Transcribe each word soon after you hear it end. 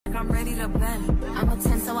I'm ready to bend. I'm a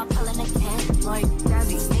 10, so I pull in a 10. Like,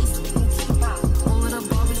 Gabby, Stacy, all of the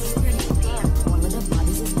Barbies is pretty. Damn, all of the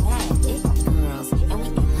Barbies is bad. It girls, and we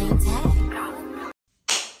ain't playing tag.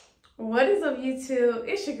 What is up, YouTube?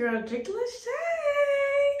 It's your girl, Drinkless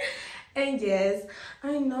Shay. And yes,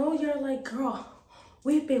 I know you're like, girl,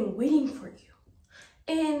 we've been waiting for you.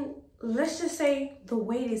 And let's just say the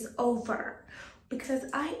wait is over because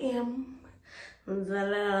I am I'm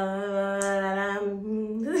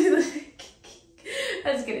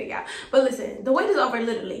just kidding, y'all. But listen, the wait is over,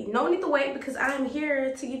 literally. No need to wait because I'm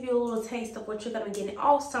here to give you a little taste of what you're gonna get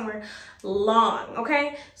all summer long,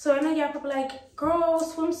 okay? So I know y'all probably like, girl,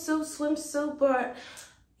 swimsuit, but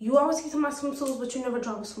you always keep talking about swimsuits, but you never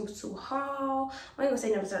drop a swimsuit haul. I ain't gonna say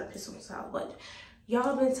never started a swimsuit haul, but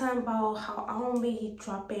y'all been talking about how I won't be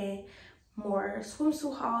dropping more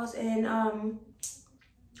swimsuit hauls, and I'm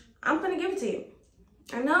gonna give it to you.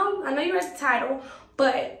 I know you read the title,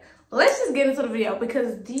 but let's just get into the video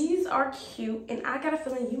because these are cute and I got a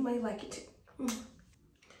feeling you might like it too.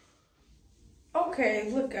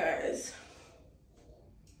 Okay, look guys.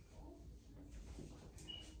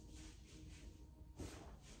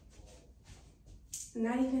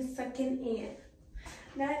 Not even sucking in.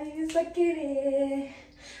 Not even sucking in.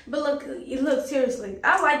 But look, seriously,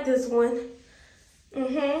 I like this one.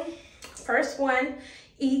 First one,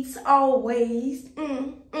 eats always.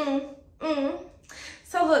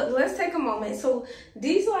 So look, let's take a moment. So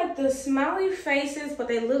these are like the smiley faces, but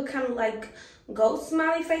they look kind of like ghost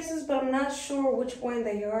smiley faces, but I'm not sure which one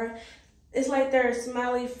they are. It's like they're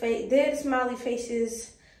dead smiley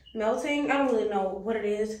faces melting. I don't really know what it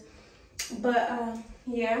is, but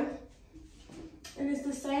yeah. And it's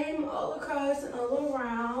the same all across and all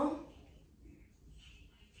around.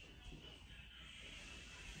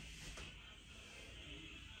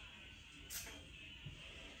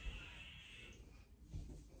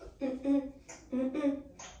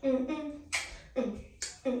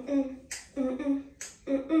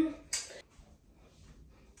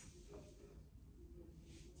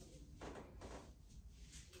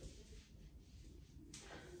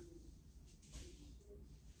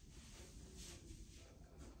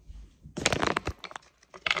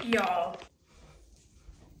 Y'all,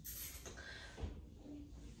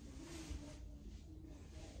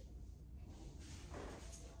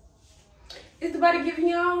 is the body giving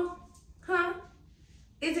y'all? Huh?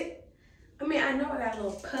 Is it? I mean, I know I got a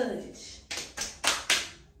little pudge,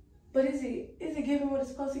 but is it giving what it's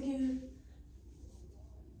supposed to give?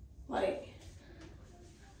 Like,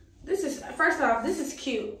 first off, this is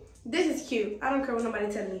cute. This is cute. I don't care what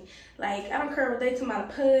nobody telling me. Like, I don't care what they talking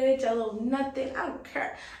about a pudge, a little nothing. I don't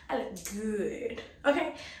care. I look good.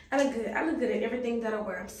 Okay? I look good. I look good at everything that I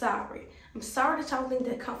wear. I'm sorry. I'm sorry that y'all think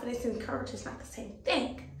that confidence and courage is not the same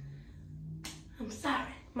thing. I'm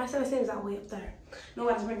sorry. My self-esteem is all the way up there.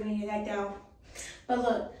 Nobody's bringing any of that down. But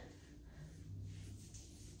look.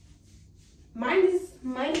 Mine is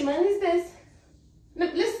this.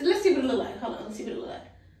 Look, let's see what it look like. Hold on. Let's see what it look like.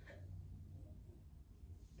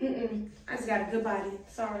 I just got a good body.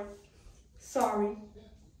 Sorry.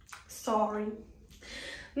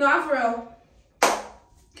 No, I'm for real.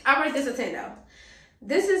 I rate this a 10 though.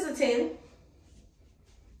 This is a 10.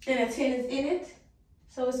 And a 10 is in it.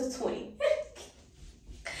 So it's a 20.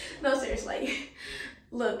 No, seriously.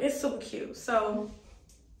 Look, it's super cute. So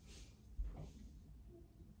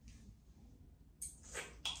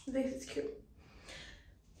this is cute.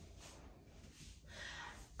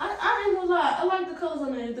 I ain't gonna lie, I like the colors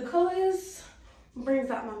on it. The colors brings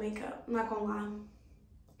out my makeup, I'm not gonna lie.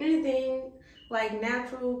 Anything like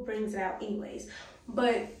natural brings it out anyways.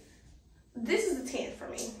 But this is a 10 for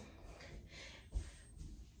me.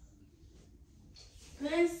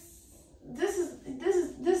 This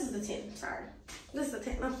is the 10, sorry. This is a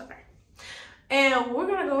 10, I'm sorry. And we're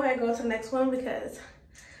gonna go ahead and go to the next one because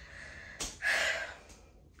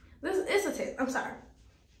it's a 10, I'm sorry.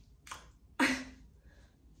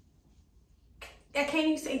 I can't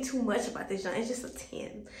even say too much about this joint. It's just a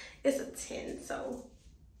 10. It's a 10, so.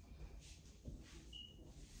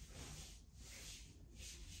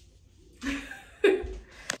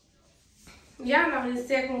 Y'all know this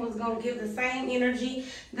second one was gonna give the same energy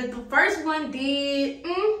that the first one did.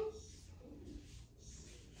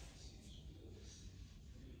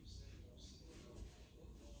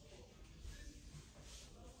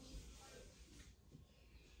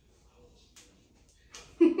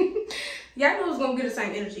 Y'all know it's gonna get the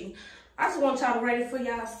same energy. I just want y'all to rate it for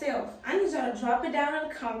y'allself. I need y'all to drop it down in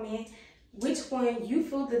the comment which one you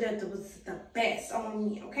feel that was the best on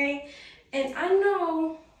me, okay? And I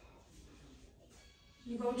know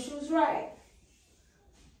you're gonna choose right.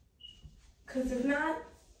 Cause if not,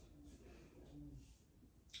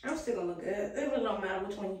 I'm still gonna look good. It really don't matter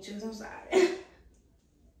which one you choose. I'm sorry.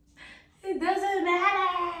 It doesn't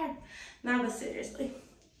matter. Nah, but seriously,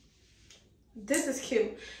 this is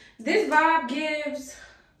cute. This vibe gives.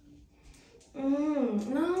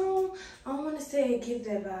 No, I don't want to say it gives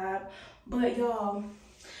that vibe, but y'all,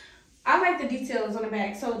 I like the details on the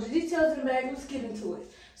back. So the details in the back, let's get into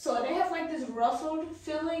it. So they have like this ruffled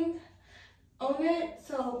feeling on it.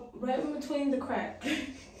 So right in between the crack,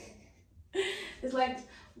 it's like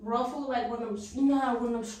ruffled, like one of them. You know how one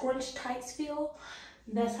of them scrunch tights feel?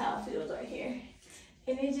 That's how it feels right here.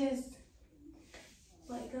 And it just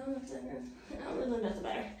like I don't really know nothing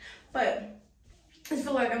better, but I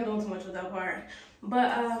feel like I'm doing too much with that part.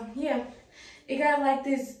 But yeah, it got like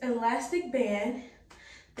this elastic band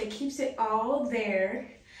that keeps it all there.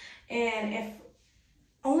 And if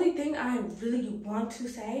only thing I really want to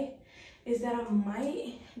say is that I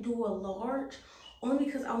might do a large, only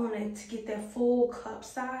because I wanted to get that full cup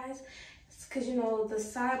size. It's because, you know, the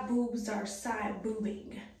side boobs are side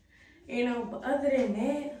boobing, you know. But other than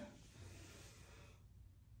that,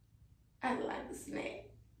 I like the snack.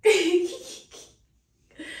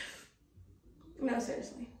 No,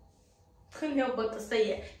 seriously. Couldn't help but to say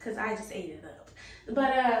it because I just ate it up.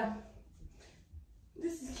 But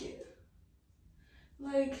this is cute.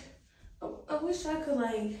 Like, I wish I could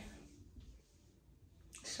like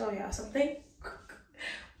show y'all something,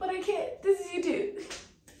 but I can't. This is YouTube.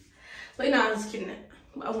 But no, I'm just kidding.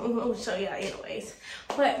 I will show y'all anyways.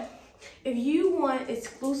 But if you want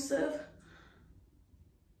exclusive,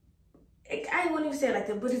 I won't even say it like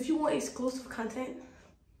that, but if you want exclusive content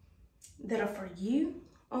that are for you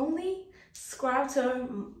only, subscribe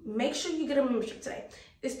to, make sure you get a membership today.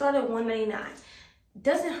 It started at $1.99.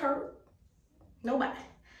 Doesn't hurt nobody.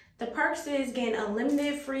 The perks is getting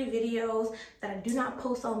unlimited free videos that I do not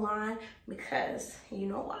post online because you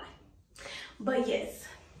know why. But yes.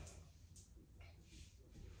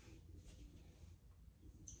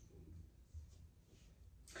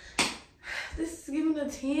 This is giving a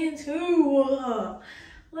 10 too.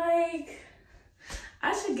 Like,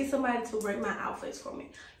 I should get somebody to rate my outfits for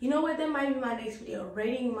me. You know what? That might be my next video.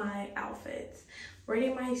 Rating my outfits.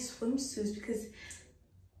 Rating my swimsuits. Because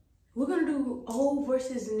we're going to do old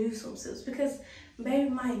versus new swimsuits. Because, baby,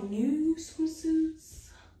 my new swimsuits.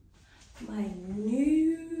 My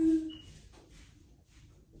new.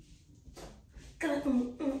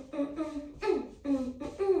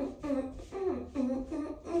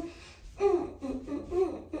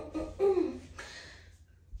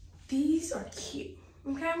 These are cute.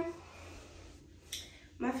 Okay,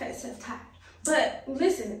 my fat self tired, but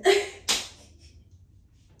listen,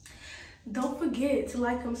 don't forget to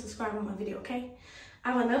like, comment, subscribe on my video. Okay,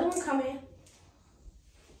 I have another one coming,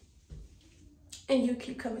 and you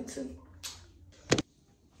keep coming too.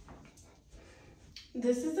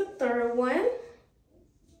 This is the third one.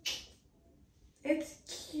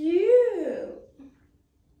 It's cute.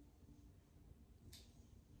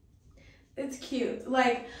 It's cute.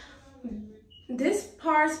 Like, this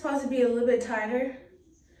part's supposed to be a little bit tighter,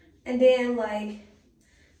 and then like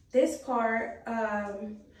this part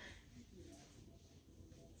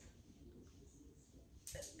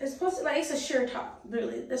it's supposed to, like, it's a sheer top.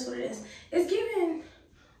 Really, that's what it is. It's giving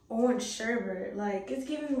orange sherbet. Like, it's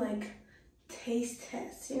giving like taste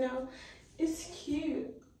test, you know. It's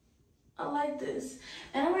cute. I like this,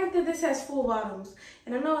 and I like that this has full bottoms.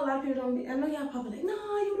 And I know a lot of people don't. I know y'all probably like, no,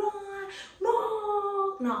 you don't.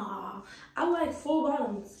 No, nah. I like full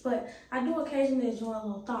bottoms, but I do occasionally enjoy a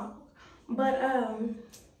little thong. But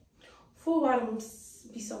full bottoms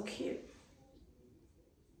be so cute.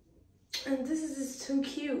 And this is just too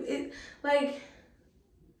cute. It, like,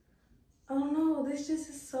 I don't know. This just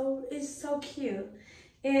is so. It's so cute,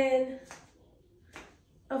 and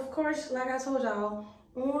of course, like I told y'all,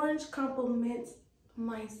 orange complements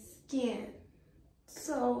my skin.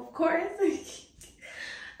 So of course,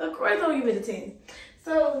 I'll give it a 10.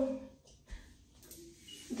 So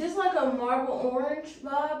there's like a marble orange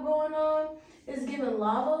vibe going on. It's giving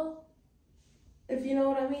lava, if you know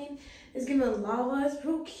what I mean. It's giving lava. It's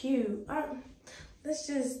real cute. Let's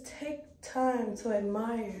just take time to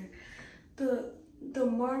admire the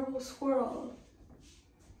marble swirl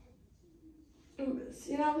in this,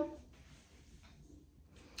 you know.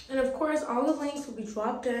 And of course, all the links will be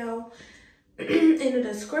dropped down in the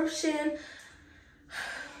description.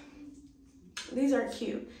 These are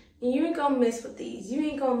cute. And you ain't gonna miss with these. You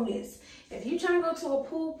ain't gonna miss. If you trying to go to a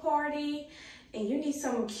pool party and you need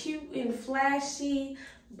something cute and flashy,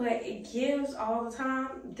 but it gives all the time,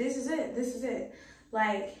 this is it. This is it.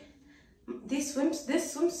 Like, this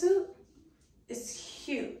swimsuit is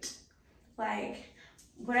cute. Like,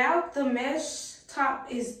 without the mesh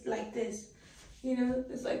top is like this. You know,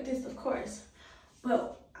 it's like this, of course.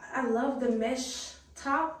 But I love the mesh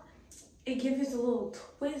top. It gives a little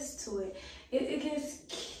twist to it. It gets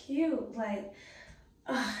cute. Like,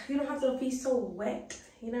 you don't have to be so wet,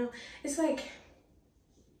 you know? It's like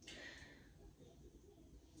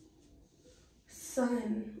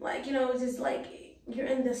sun. Like, you know, just like you're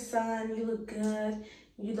in the sun, you look good,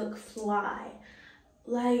 you look fly.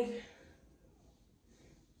 Like,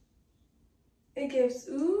 it gives,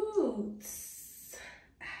 ooh,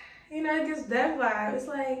 you know, it gives that vibe. It's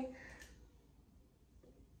like,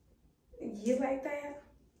 you like that?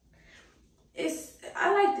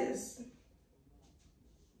 I like this.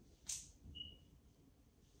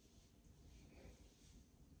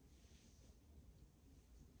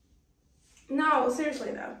 No,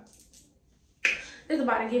 seriously though. It's a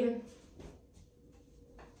body giving.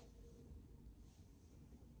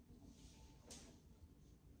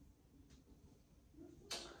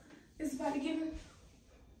 It's a body giving.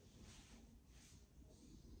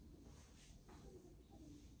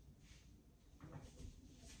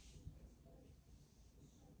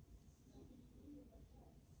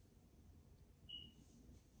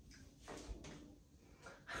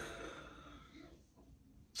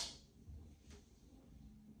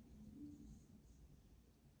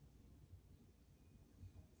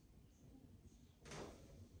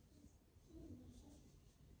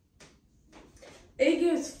 It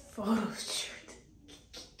gives photo shoot.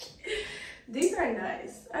 These are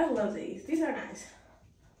nice. I love these. These are nice.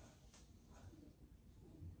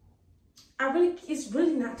 It's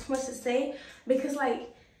really not too much to say because,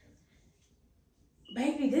 like,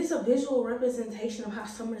 baby, this is a visual representation of how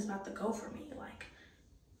summer is about to go for me. Like,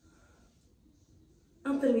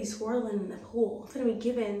 I'm gonna be swirling in the pool. I'm gonna be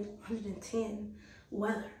giving 110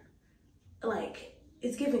 weather. Like,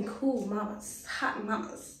 it's giving cool mamas, hot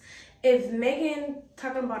mamas. If Megan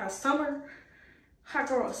talking about a summer, hot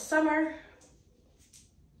girl summer,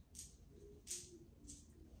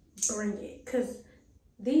 bring it. Because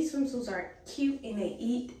these swimsuits are cute and they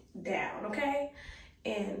eat down, okay?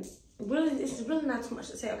 And really, it's really not too much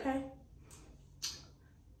to say, okay?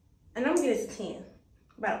 And I'm gonna give this a 10,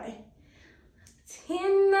 by the way.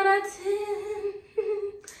 10 out of 10.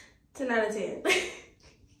 10 out of 10.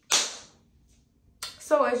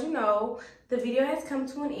 So as you know, the video has come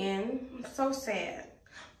to an end. I'm so sad.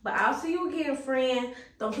 But I'll see you again, friend.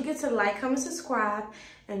 Don't forget to like, comment, subscribe,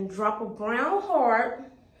 and drop a brown heart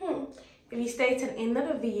if you stay to the end of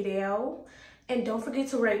the video. And don't forget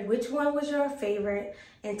to rate which one was your favorite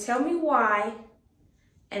and tell me why.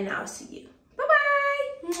 And I'll see you.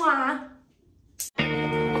 Bye-bye.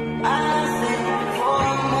 Mwah.